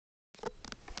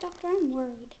Doctor, I'm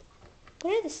worried.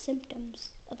 What are the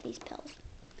symptoms of these pills?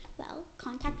 Well,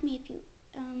 contact me if you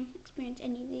experience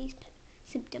any of these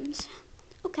symptoms.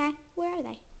 Okay, where are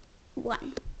they?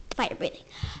 1. Fire breathing.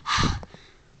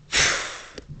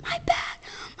 My back,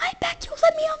 you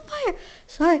lit me on fire.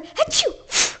 Sorry. Achoo!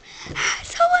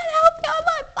 Someone help me, I'm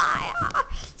on fire.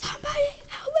 Somebody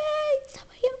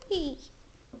help me.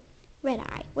 Red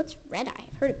eye. What's red eye?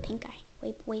 I've heard of pink eye.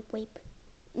 Wipe.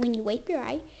 When you wipe your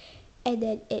eye, and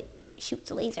then it shoots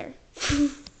a laser.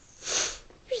 You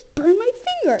just burned my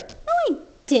finger. No, I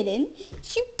didn't.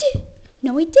 You did.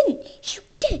 No, I didn't. You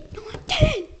did. No, I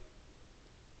didn't.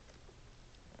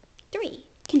 3.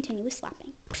 Continuous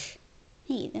slapping.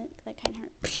 Hey, that kind of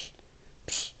hurt.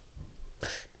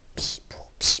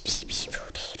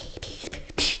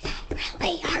 That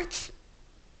really hurts.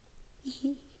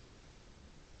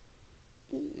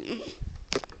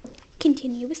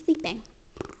 Continuous sleeping.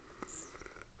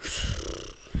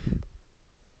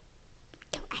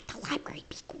 Don't at the library,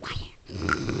 be quiet.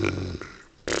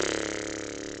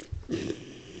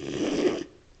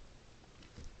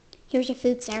 Here's your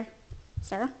food, sir.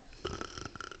 Sir?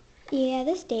 Yeah,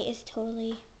 this date is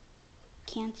totally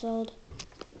canceled.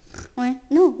 What?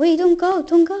 No, wait, don't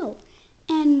go.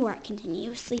 And more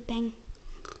continuous sleeping.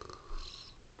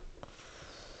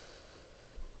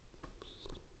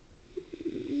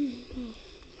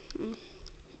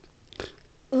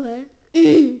 What?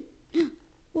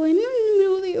 Well, I'm not in the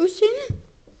middle of the ocean.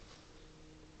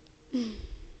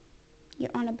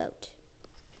 You're on a boat.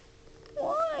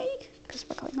 Why? Because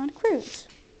we're going on a cruise.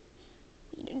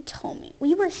 You didn't tell me. Well,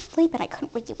 you were asleep and I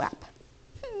couldn't wake you up.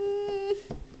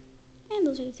 And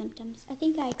those are the symptoms. I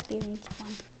think I experienced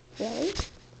one. Really?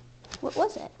 What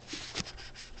was it?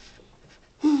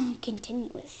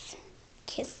 Continuous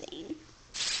kissing.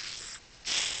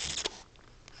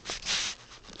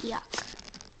 Yuck.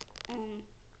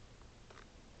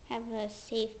 Have a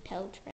safe pill trip.